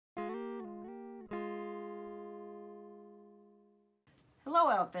Hello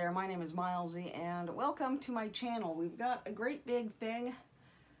out there, my name is Milesy and welcome to my channel. We've got a great big thing.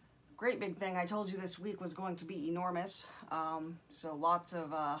 I told you this week was going to be enormous. So lots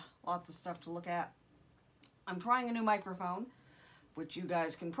of stuff to look at. I'm trying a new microphone, which you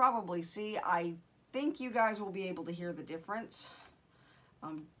guys can probably see. I think you guys will be able to hear the difference.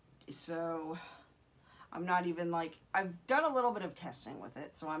 So I'm not even I've done a little bit of testing with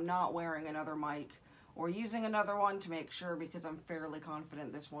it, so I'm not wearing another mic or using another one to make sure, because I'm fairly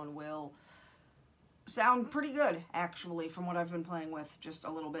confident this one will sound pretty good, actually, from what I've been playing with just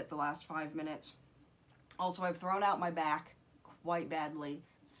a little bit the last 5 minutes. Also, I've thrown out my back quite badly,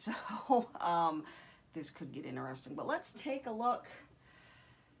 so this could get interesting. But let's take a look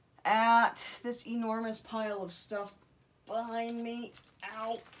at this enormous pile of stuff behind me.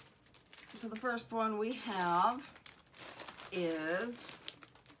 Ow! So the first one we have is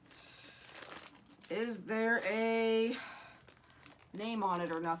there a name on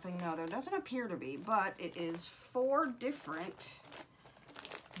it or nothing? No, there doesn't appear to be, but it is 4 different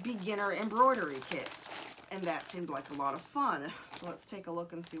beginner embroidery kits, and that seemed like a lot of fun. So let's take a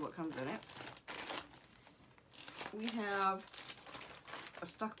look and see what comes in it. We have a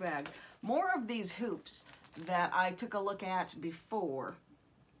stuck bag. More of these hoops that I took a look at before,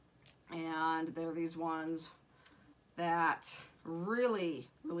 and they're these ones that really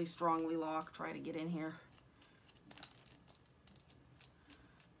strongly lock. Try to get in here.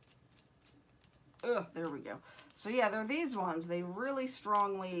 Ugh, there we go. So yeah, they're these ones. They really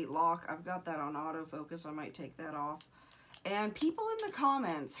strongly lock. I've got that on autofocus. I might take that off. And people in the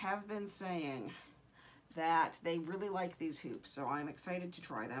comments have been saying that they really like these hoops, so I'm excited to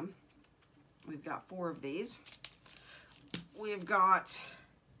try them. We've got 4 of these. We've got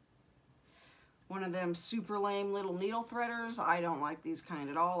one of them super lame little needle threaders. I don't like these kind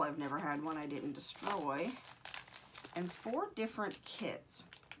at all. I've never had one I didn't destroy. And 4 different kits.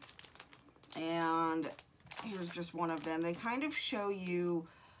 And here's just one of them. They kind of show you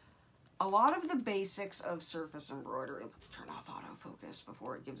a lot of the basics of surface embroidery. Let's turn off autofocus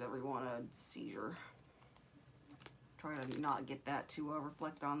before it gives everyone a seizure. Try to not get that to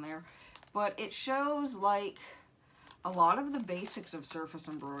reflect on there. But it shows like a lot of the basics of surface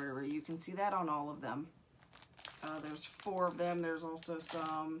embroidery. You can see that on all of them. There's 4 of them. There's also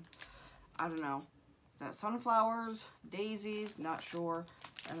some, I don't know, is that sunflowers, daisies, not sure.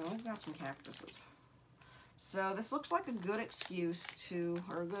 And then we've got some cactuses. So this looks like a good excuse to,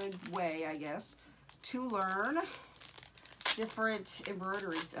 or a good way, I guess, to learn different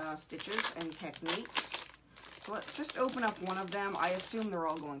embroidery stitches and techniques. So let's just open up one of them. I assume they're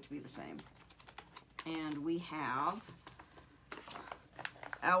all going to be the same. And we have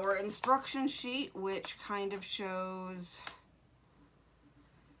our instruction sheet, which kind of shows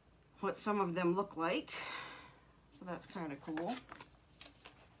what some of them look like. So that's kind of cool.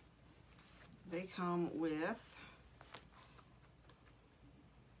 They come with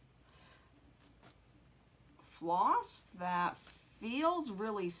floss that feels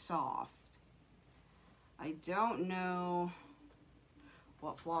really soft. I don't know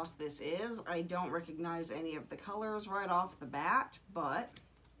what floss this is. I don't recognize any of the colors right off the bat, but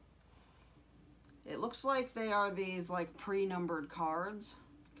it looks like they are these like pre-numbered cards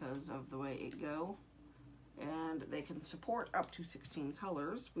because of the way it go, and they can support up to 16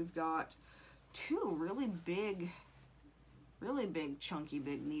 colors. We've got 2 really big chunky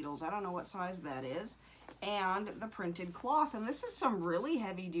big needles. I don't know what size that is, and the printed cloth. And this is some really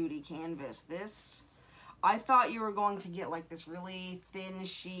heavy duty canvas. This, I thought you were going to get like this really thin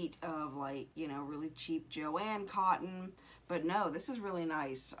sheet of like, you know, really cheap Joann cotton, but no, this is really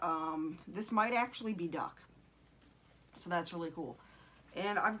nice. This might actually be duck, so that's really cool.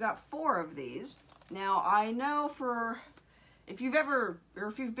 And I've got 4 of these. Now I know if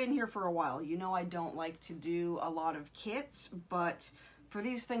you've been here for a while, you know I don't like to do a lot of kits, but for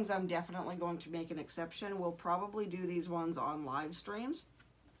these things I'm definitely going to make an exception. We'll probably do these ones on live streams.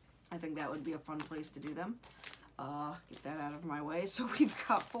 I think that would be a fun place to do them. Get that out of my way. So we've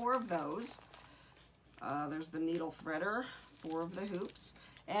got 4 of those. There's the needle threader, 4 of the hoops.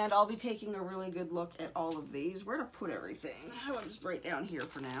 And I'll be taking a really good look at all of these. Where to put everything? I'll just right down here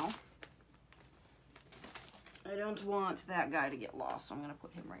for now. I don't want that guy to get lost, so I'm going to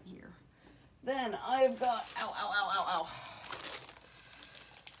put him right here. Then I've got, ow, ow, ow, ow, ow.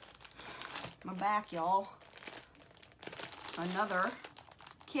 My back, y'all. Another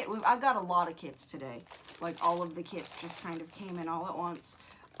kit. I've got a lot of kits today. Like all of the kits just kind of came in all at once.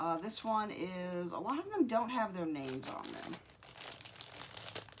 This one is, a lot of them don't have their names on them,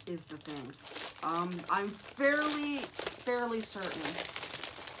 is the thing. I'm fairly certain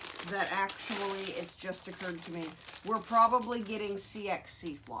that actually, it's just occurred to me, we're probably getting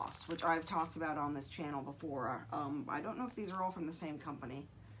CXC floss, which I've talked about on this channel before. I don't know if these are all from the same company.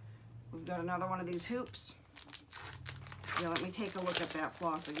 We've got another one of these hoops. Yeah, let me take a look at that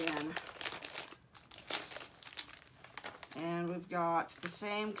floss again. And we've got the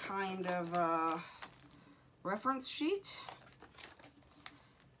same kind of reference sheet.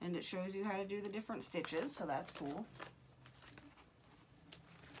 And it shows you how to do the different stitches, so that's cool.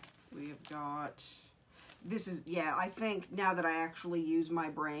 We've got, this is, yeah, I think now that I actually use my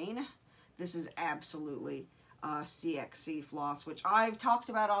brain, this is absolutely CXC floss, which I've talked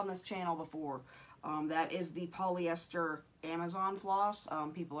about on this channel before. That is the polyester Amazon floss.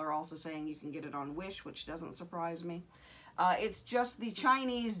 People are also saying you can get it on Wish, which doesn't surprise me. It's just the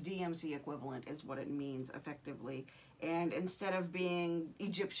Chinese DMC equivalent is what it means effectively. And instead of being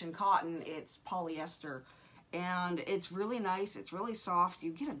Egyptian cotton, it's polyester. And it's really nice. It's really soft.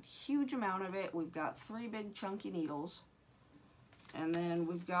 You get a huge amount of it. We've got 3 big chunky needles. And then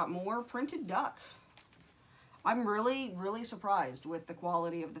we've got more printed duck. I'm really, really surprised with the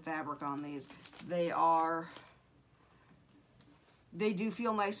quality of the fabric on these. They do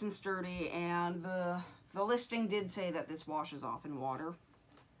feel nice and sturdy, and the listing did say that this washes off in water.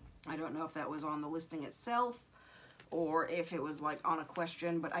 I don't know if that was on the listing itself or if it was like on a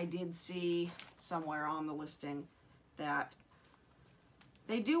question, but I did see somewhere on the listing that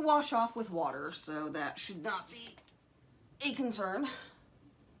they do wash off with water, so that should not be a concern.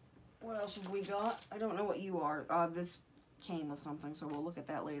 What else have we got? I don't know what you are. This came with something, so we'll look at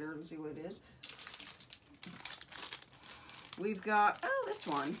that later and see what it is. We've got, oh, this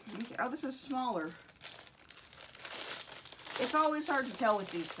one. Okay. Oh, this is smaller. It's always hard to tell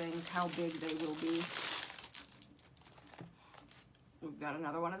with these things how big they will be. We've got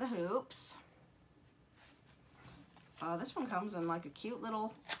another one of the hoops. This one comes in like a cute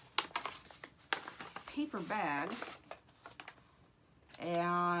little paper bag.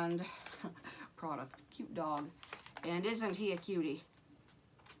 And product, cute dog. And isn't he a cutie?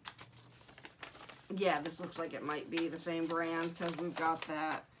 Yeah, this looks like it might be the same brand because we've got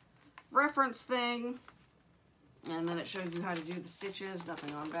that reference thing. And then it shows you how to do the stitches.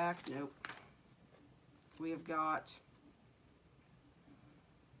 Nothing on back. Nope. We have got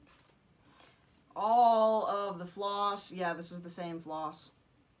all of the floss. Yeah, this is the same floss.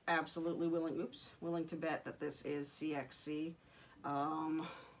 Absolutely willing to bet that this is CXC.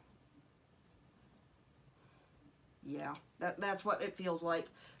 Yeah, that's what it feels like.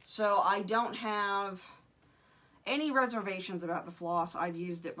 So I don't have any reservations about the floss. I've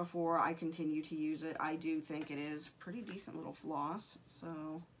used it before. I continue to use it. I do think it is pretty decent little floss.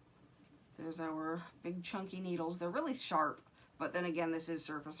 So there's our big chunky needles. They're really sharp, but then again, this is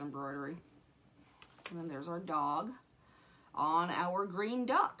surface embroidery. And then there's our dog on our green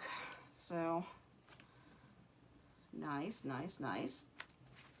duck. So nice, nice, nice.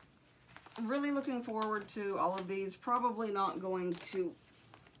 I'm really looking forward to all of these. Probably not going to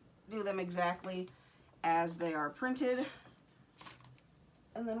do them exactly as they are printed.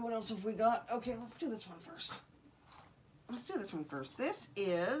 And then what else have we got? Okay, let's do this one first. Let's do this one first. This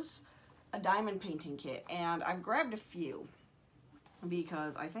is a diamond painting kit, and I've grabbed a few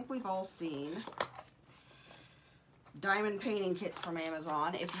because I think we've all seen diamond painting kits from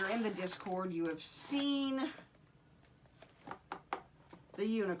Amazon. If you're in the Discord, you have seen the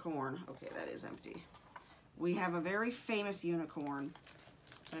unicorn. Okay, that is empty. We have a very famous unicorn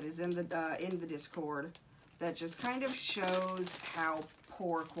that is in the Discord that just kind of shows how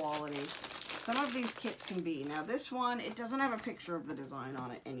poor quality some of these kits can be. Now this one, it doesn't have a picture of the design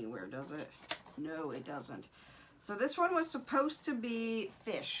on it anywhere, does it? No, it doesn't. So this one was supposed to be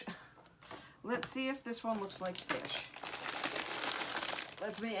fish. Let's see if this one looks like fish.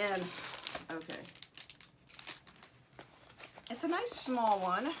 Let me in. Okay. It's a nice small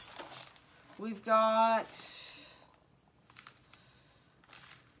one. We've got,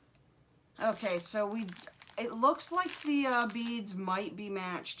 okay, so it looks like the beads might be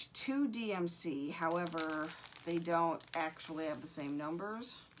matched to DMC. However, they don't actually have the same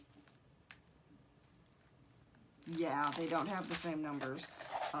numbers. Yeah, they don't have the same numbers.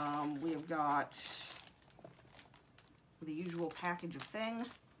 We have got the usual package of thing.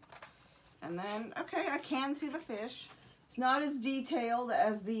 And then, okay, I can see the fish. It's not as detailed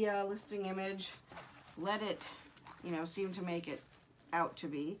as the listing image. Let it, you know, seem to make it out to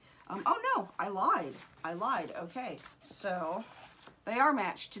be. Oh no, I lied. Okay, so they are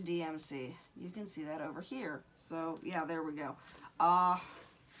matched to DMC. You can see that over here. So yeah, there we go.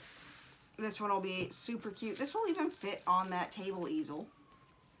 This one will be super cute. This will even fit on that table easel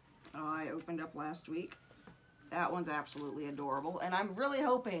I opened up last week. That one's absolutely adorable. And I'm really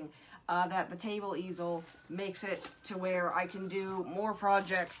hoping that the table easel makes it to where I can do more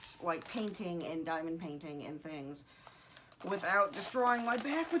projects like painting and diamond painting and things without destroying my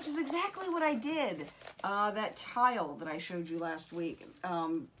back, which is exactly what I did. That tile that I showed you last week,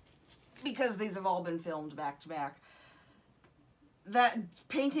 because these have all been filmed back to back. That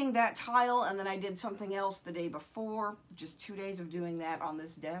painting that tile, and then I did something else the day before. Just 2 days of doing that on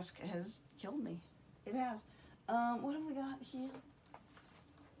this desk has killed me. It has. What have we got here?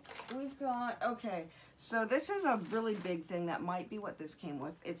 We've got, okay, so this is a really big thing. That might be what this came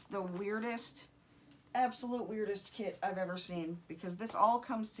with. It's the weirdest, absolute weirdest kit I've ever seen, because this all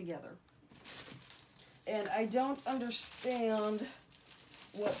comes together. And I don't understand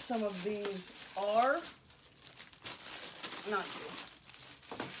what some of these are. Not true.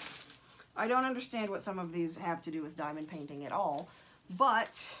 I don't understand what some of these have to do with diamond painting at all,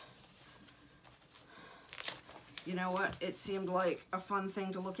 but you know what? It seemed like a fun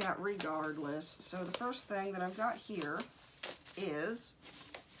thing to look at regardless. So the first thing that I've got here is,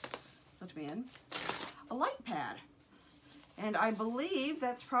 let me in, a light pad. And I believe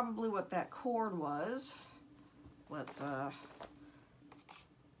that's probably what that cord was. Let's,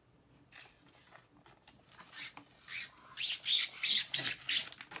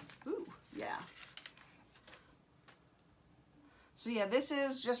 ooh, yeah. So yeah, this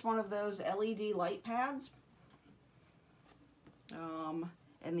is just one of those LED light pads.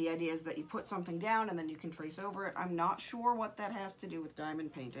 And the idea is that you put something down and then you can trace over it. I'm not sure what that has to do with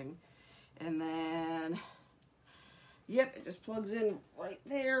diamond painting. And then, yep, it just plugs in right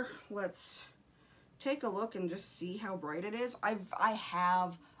there. Let's take a look and just see how bright it is. I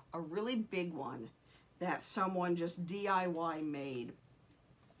have a really big one that someone just DIY made.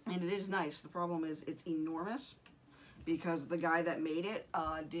 And it is nice. The problem is it's enormous because the guy that made it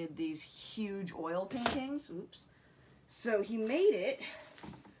did these huge oil paintings. Oops. So he made it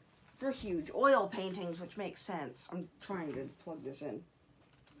for huge oil paintings, which makes sense. I'm trying to plug this in.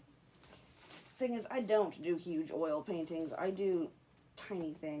 Thing is, I don't do huge oil paintings. I do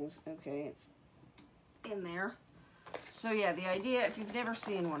tiny things. Okay, it's in there. So yeah, the idea, if you've never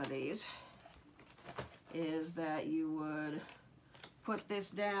seen one of these, is that you would put this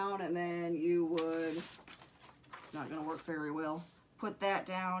down and then you would, it's not going to work very well, put that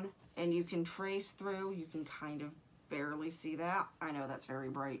down and you can trace through. You can kind of barely see that. I know that's very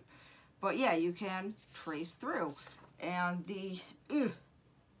bright. But yeah, you can trace through. And the,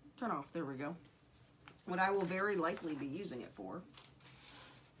 turn off, there we go. What I will very likely be using it for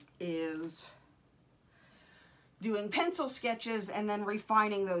is doing pencil sketches and then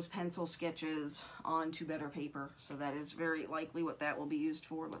refining those pencil sketches onto better paper. So that is very likely what that will be used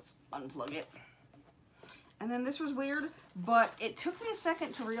for. Let's unplug it. And then this was weird, but it took me a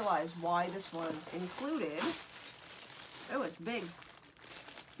second to realize why this was included. Oh, it's big.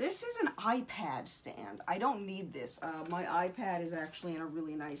 This is an iPad stand. I don't need this. My iPad is actually in a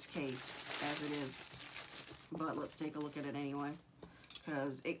really nice case as it is. But let's take a look at it anyway,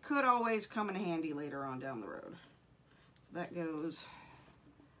 because it could always come in handy later on down the road. So that goes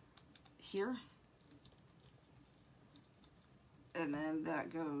here. And then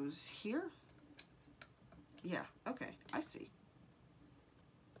that goes here. Yeah, okay, I see.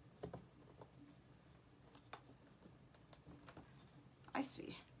 I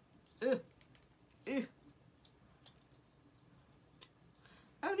see. Ugh. Ugh.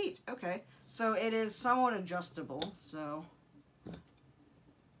 Oh, neat. Okay. So it is somewhat adjustable. So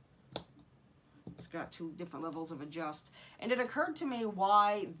it's got 2 different levels of adjust. And it occurred to me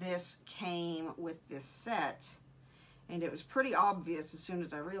why this came with this set. And it was pretty obvious as soon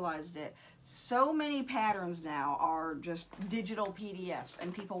as I realized it. So many patterns now are just digital PDFs,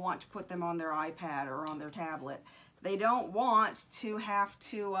 and people want to put them on their iPad or on their tablet. They don't want to have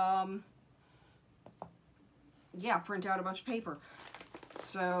to, yeah, print out a bunch of paper.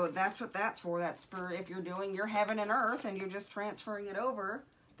 So that's what that's for. That's for if you're doing your heaven and earth and you're just transferring it over.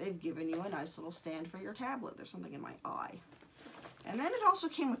 They've given you a nice little stand for your tablet. There's something in my eye. And then it also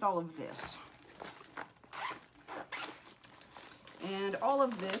came with all of this. And all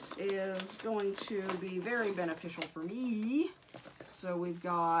of this is going to be very beneficial for me. So we've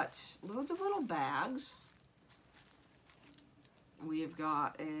got loads of little bags. We've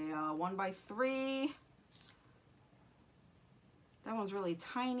got a 1x3. That one's really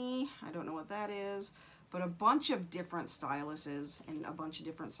tiny. I don't know what that is. But a bunch of different styluses in a bunch of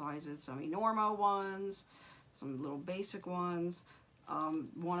different sizes. Some enormo ones, some little basic ones.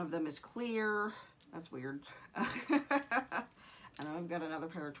 One of them is clear. That's weird. And then we've got another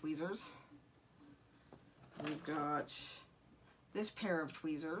pair of tweezers. We've got this pair of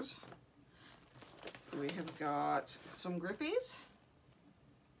tweezers. We have got some grippies.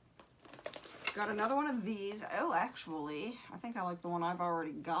 Got another one of these. Oh, actually, I think I like the one I've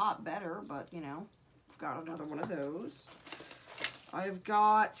already got better, but you know, I've got another one of those. I've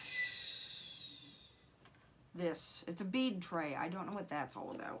got this. It's a bead tray. I don't know what that's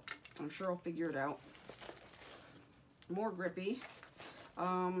all about. I'm sure I'll figure it out. More grippy.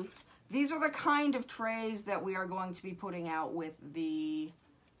 These are the kind of trays that we are going to be putting out with the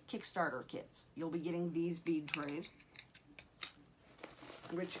Kickstarter kits. You'll be getting these bead trays,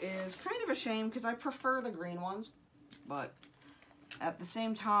 which is kind of a shame because I prefer the green ones, but at the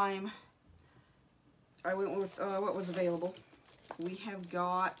same time, I went with what was available. We have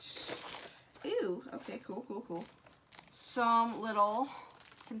got, ooh, okay, cool, cool, cool. Some little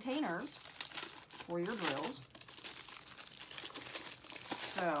containers for your drills.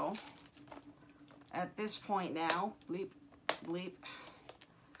 So, at this point now, bleep, bleep,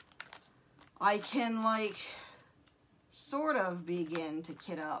 I can like sort of begin to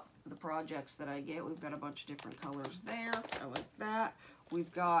kit up the projects that I get. We've got a bunch of different colors there. I like that.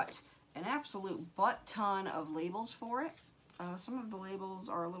 We've got an absolute butt ton of labels for it. Some of the labels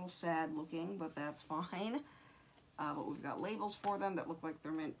are a little sad looking, but that's fine. But we've got labels for them that look like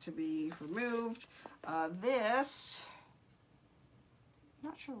they're meant to be removed. This, I'm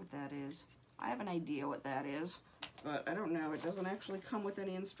not sure what that is. I have an idea what that is, but I don't know. It doesn't actually come with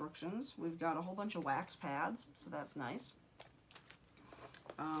any instructions. We've got a whole bunch of wax pads, so that's nice.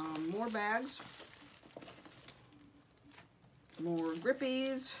 More bags. More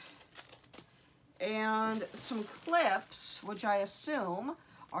grippies. And some clips, which I assume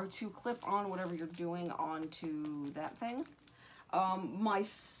are to clip on whatever you're doing onto that thing. My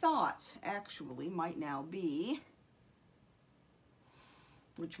thought, actually, might now be,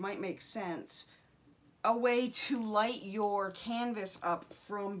 which might make sense, a way to light your canvas up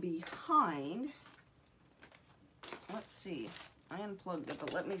from behind. Let's see. I unplugged it,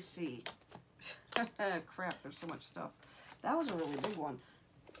 but let me see. Crap, there's so much stuff. That was a really big one.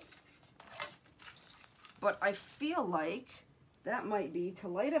 But I feel like that might be to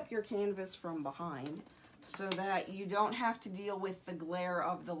light up your canvas from behind so that you don't have to deal with the glare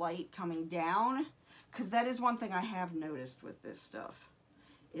of the light coming down. Because that is one thing I have noticed with this stuff,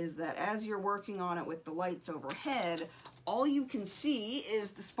 is that as you're working on it with the lights overhead, all you can see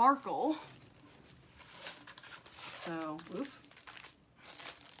is the sparkle. So, oof.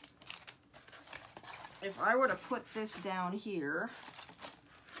 If I were to put this down here,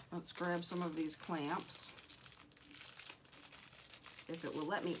 let's grab some of these clamps. If it will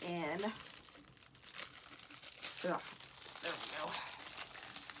let me in. Ugh, there we go.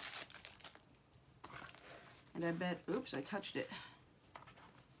 And I bet, oops, I touched it.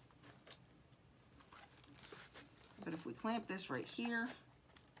 But if we clamp this right here,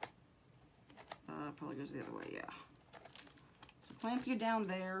 probably goes the other way, yeah. So clamp you down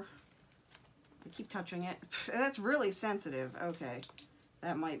there. I keep touching it. That's really sensitive. Okay,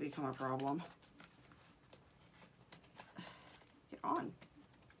 that might become a problem. Get on.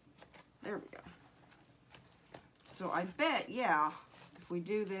 There we go. So I bet, yeah, if we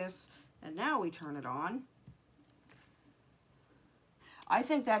do this and now we turn it on, I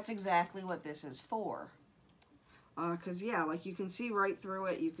think that's exactly what this is for. Because yeah, like you can see right through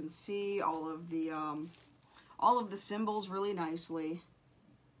it. You can see all of the symbols really nicely.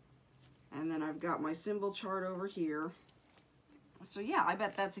 And then I've got my symbol chart over here. So yeah, I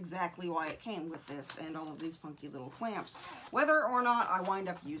bet that's exactly why it came with this and all of these funky little clamps. Whether or not I wind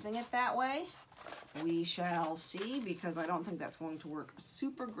up using it that way, we shall see, because I don't think that's going to work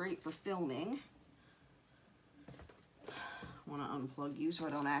super great for filming. I want to unplug you so I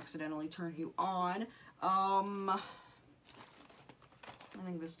don't accidentally turn you on. I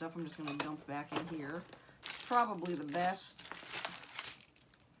think this stuff I'm just going to dump back in here. It's probably the best.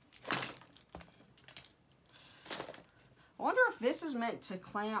 I wonder if this is meant to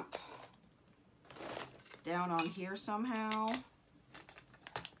clamp down on here somehow.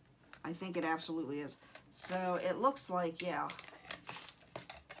 I think it absolutely is. So it looks like, yeah.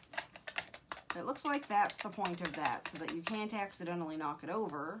 It looks like that's the point of that, so that you can't accidentally knock it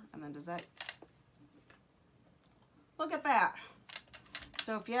over. And then does that... Look at that.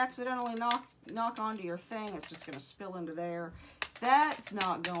 So if you accidentally knock onto your thing, it's just going to spill into there. That's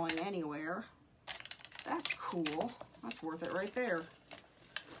not going anywhere. That's cool. That's worth it right there.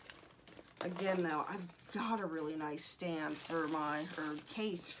 Again, though, I've got a really nice stand for my, or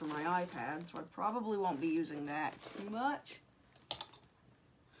case for my iPad, so I probably won't be using that too much.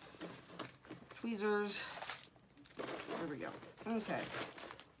 Tweezers. There we go. Okay.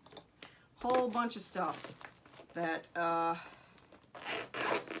 Whole bunch of stuff that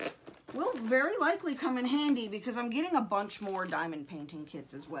will very likely come in handy because I'm getting a bunch more diamond painting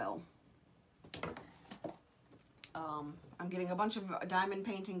kits as well. I'm getting a bunch of diamond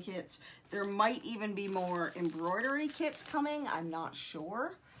painting kits. There might even be more embroidery kits coming. I'm not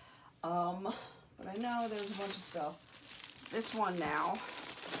sure. But I know there's a bunch of stuff. This one now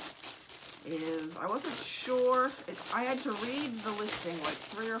is, I wasn't sure. I had to read the listing like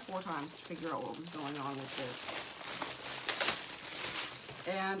 3 or 4 times to figure out what was going on with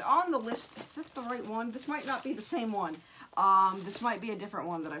this. And on the list, is this the right one? This might not be the same one. This might be a different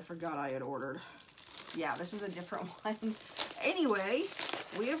one that I forgot I had ordered. Yeah, this is a different one. Anyway,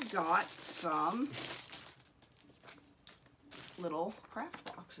 we have got some little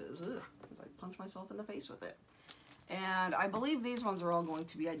craft boxes. Ugh, I punch myself in the face with it. And I believe these ones are all going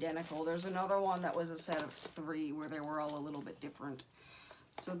to be identical. There's another one that was a set of 3 where they were all a little bit different.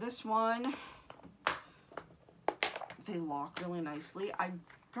 So this one, they lock really nicely. I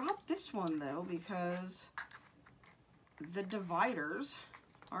got this one though because the dividers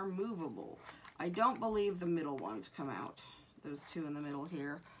are movable. I don't believe the middle ones come out. Those 2 in the middle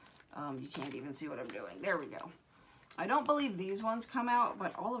here. You can't even see what I'm doing. There we go. I don't believe these ones come out,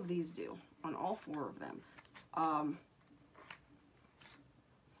 but all of these do, on all 4 of them.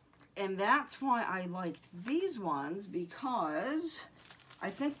 And that's why I liked these ones, because I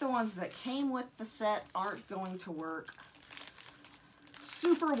think the ones that came with the set aren't going to work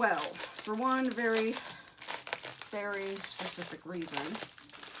super well for one very, very specific reason,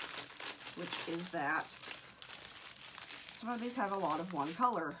 which is that some of these have a lot of one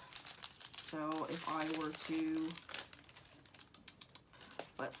color. So if I were to,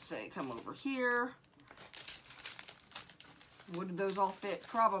 let's say, come over here, would those all fit?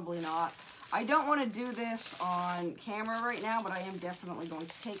 Probably not. I don't want to do this on camera right now, but I am definitely going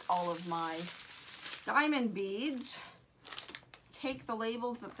to take all of my diamond beads, take the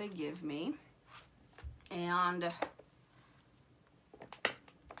labels that they give me, and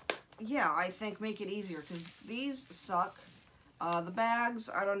yeah, I think make it easier because these suck. The bags,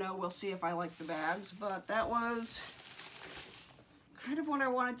 I don't know, we'll see if I like the bags, but that was kind of what I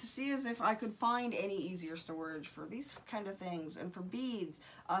wanted to see, is if I could find any easier storage for these kind of things and for beads.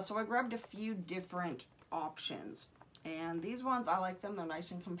 So I grabbed a few different options, and these ones, I like them. They're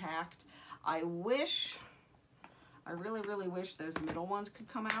nice and compact. I really, really wish those middle ones could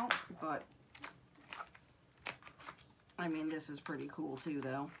come out, but I mean, this is pretty cool too,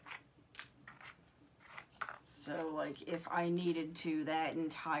 though. So, like, if I needed to, that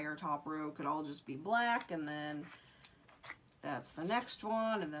entire top row could all just be black, and then that's the next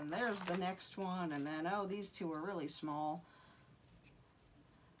one, and then there's the next one, and then, oh, these 2 are really small.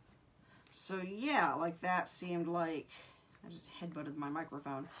 So, yeah, like, that seemed like, I just headbutted my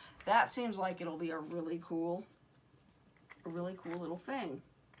microphone. That seems like it'll be a really cool little thing.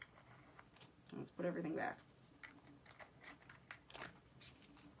 Let's put everything back.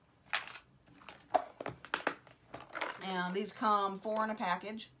 And these come 4 in a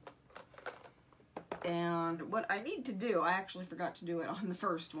package. And what I need to do, I actually forgot to do it on the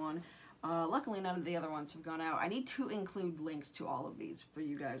first one. Luckily, none of the other ones have gone out. I need to include links to all of these for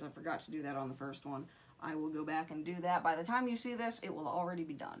you guys. I forgot to do that on the first one. I will go back and do that. By the time you see this, it will already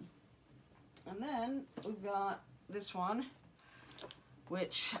be done. And then we've got this one,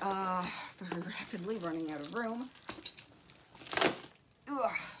 which, very rapidly running out of room.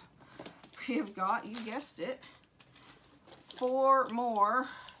 Ugh. We have got, you guessed it, 4 more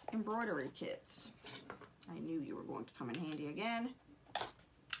embroidery kits. I knew you were going to come in handy again.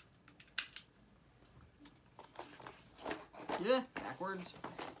 Yeah, backwards.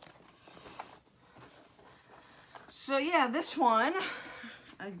 So yeah, this one,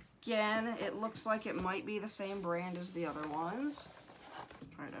 again, it looks like it might be the same brand as the other ones.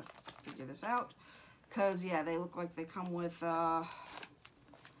 Try to figure this out. Because, yeah, they look like they come with, ooh,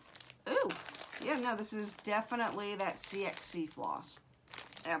 yeah, no, this is definitely that CXC floss.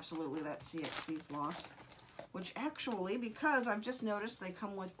 Absolutely that CXC floss. Which actually, because I've just noticed they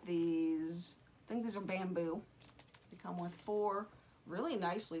come with these, I think these are bamboo. They come with 4 really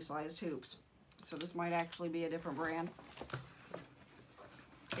nicely sized hoops. So this might actually be a different brand.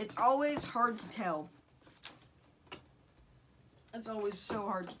 It's always hard to tell. It's always so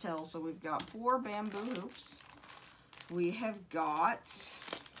hard to tell. So we've got 4 bamboo hoops. We have got,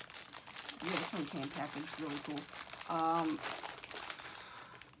 yeah, this one came packaged really cool.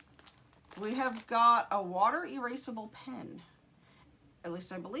 We have got a water erasable pen. At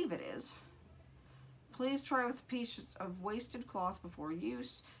least I believe it is. Please try with a piece of wasted cloth before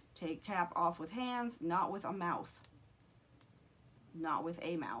use. Take cap off with hands, not with a mouth. Not with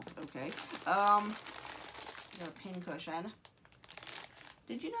a mouth, okay. Got a pin cushion.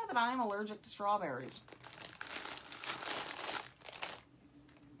 Did you know that I am allergic to strawberries?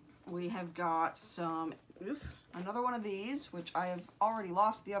 We have got some, another one of these, which I have already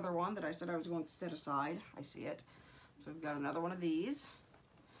lost the other one that I said I was going to set aside. I see it. So we've got another one of these.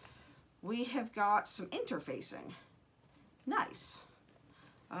 We have got some interfacing. Nice.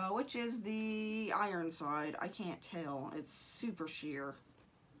 Which is the iron side? I can't tell. It's super sheer.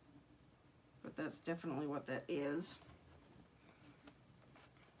 But that's definitely what that is.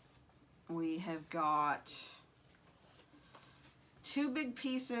 We have got 2 big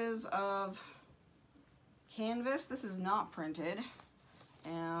pieces of canvas. This is not printed.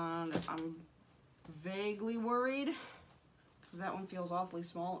 And I'm vaguely worried because that one feels awfully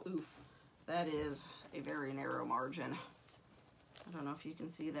small. Oof. That is a very narrow margin. I don't know if you can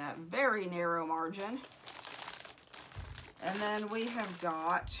see that. Very narrow margin. And then we have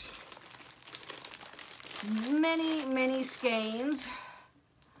got many skeins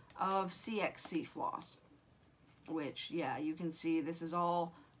of CXC floss, which, yeah, you can see this is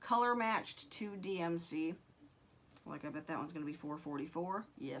all color matched to DMC. Like, I bet that one's going to be $4.44.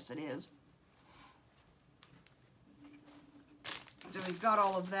 Yes, it is. So we've got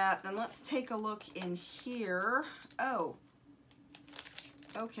all of that. Then let's take a look in here. Oh,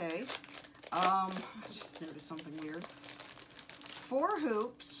 okay. I just noticed something weird. 4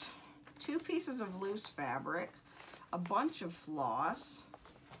 hoops, 2 pieces of loose fabric, a bunch of floss,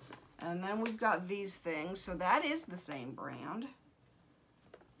 and then we've got these things. So that is the same brand,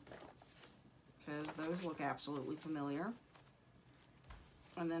 because those look absolutely familiar.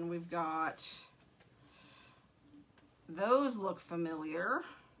 And then we've got, those look familiar.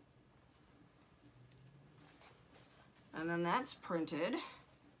 And then that's printed.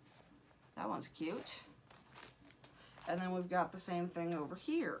 That one's cute. And then we've got the same thing over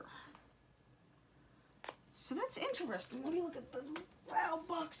here. So that's interesting. Let me look at the wow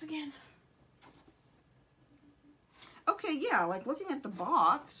box again. Okay, yeah, like looking at the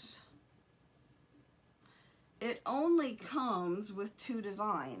box, it only comes with 2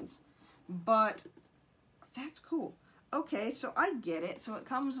 designs, but that's cool. Okay, so I get it. So it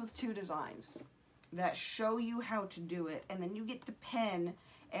comes with 2 designs that show you how to do it, and then you get the pen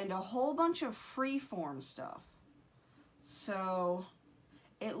and a whole bunch of freeform stuff. So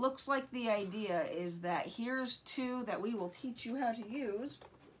it looks like the idea is that here's 2 that we will teach you how to use,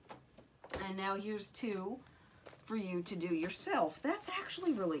 and now here's 2 for you to do yourself. That's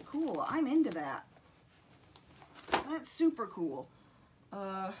actually really cool. I'm into that. That's super cool. Put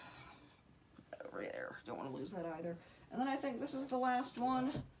that over there. Don't want to lose that either. And then I think this is the last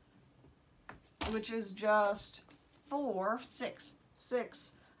one, which is just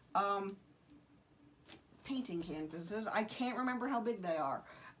 6 painting canvases. I can't remember how big they are.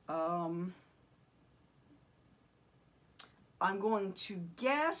 I'm going to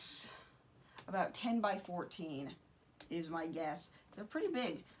guess about 10 by 14 is my guess. They're pretty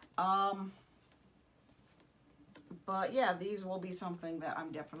big. But yeah, these will be something that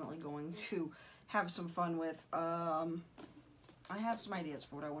I'm definitely going to have some fun with. I have some ideas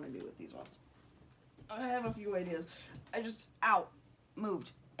for what I want to do with these ones. I have a few ideas. I just, ow,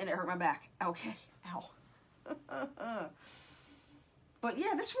 moved, and it hurt my back. Okay, ow. But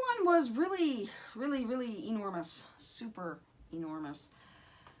yeah, this one was really enormous. Super enormous.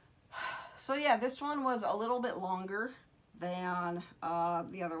 So yeah, this one was a little bit longer than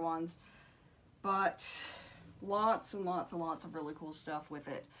the other ones, but lots and lots of really cool stuff with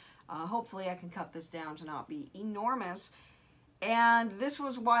it. Hopefully I can cut this down to not be enormous. And this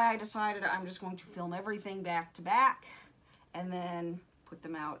was why I decided I'm just going to film everything back to back and then put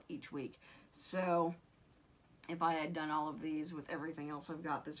them out each week. So if I had done all of these with everything else I've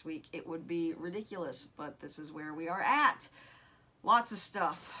got this week, it would be ridiculous, but this is where we are at. Lots of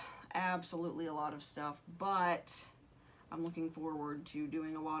stuff, absolutely a lot of stuff, but I'm looking forward to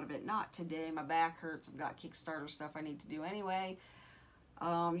doing a lot of it. Not today, my back hurts, I've got Kickstarter stuff I need to do anyway.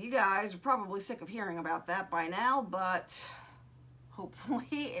 You guys are probably sick of hearing about that by now, but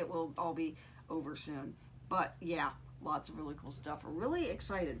hopefully it will all be over soon. But yeah, lots of really cool stuff. I'm really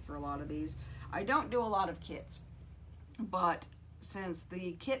excited for a lot of these. I don't do a lot of kits, but since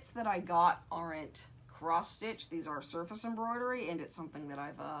the kits that I got aren't cross-stitch, these are surface embroidery, and it's something that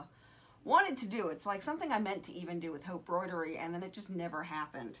I've wanted to do. It's like something I meant to even do with Embroidery, and then it just never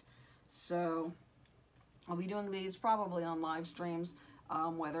happened. So I'll be doing these probably on live streams,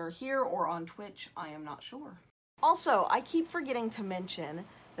 whether here or on Twitch, I am not sure. Also, I keep forgetting to mention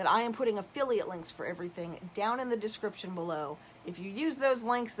that I am putting affiliate links for everything down in the description below. If you use those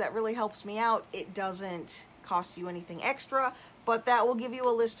links, that really helps me out. It doesn't cost you anything extra, but that will give you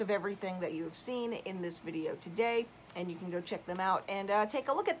a list of everything that you have seen in this video today. and you can go check them out and take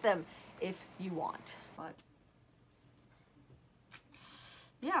a look at them if you want. But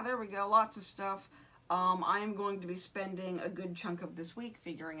yeah, there we go, lots of stuff. I am going to be spending a good chunk of this week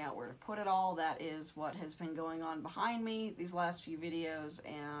figuring out where to put it all. That is what has been going on behind me these last few videos,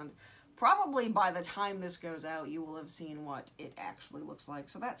 and probably by the time this goes out, you will have seen what it actually looks like,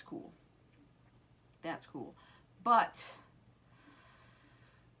 so that's cool. That's cool. But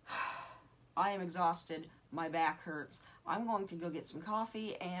I am exhausted. My back hurts. I'm going to go get some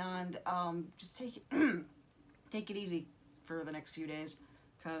coffee and just take it easy for the next few days,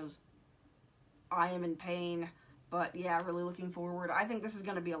 because I am in pain. But yeah, really looking forward. I think this is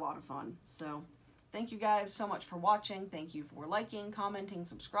going to be a lot of fun. So thank you guys so much for watching. Thank you for liking, commenting,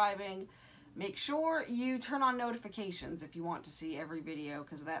 subscribing. Make sure you turn on notifications if you want to see every video,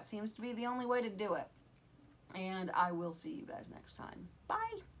 because that seems to be the only way to do it. And I will see you guys next time.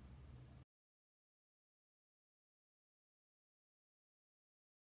 Bye!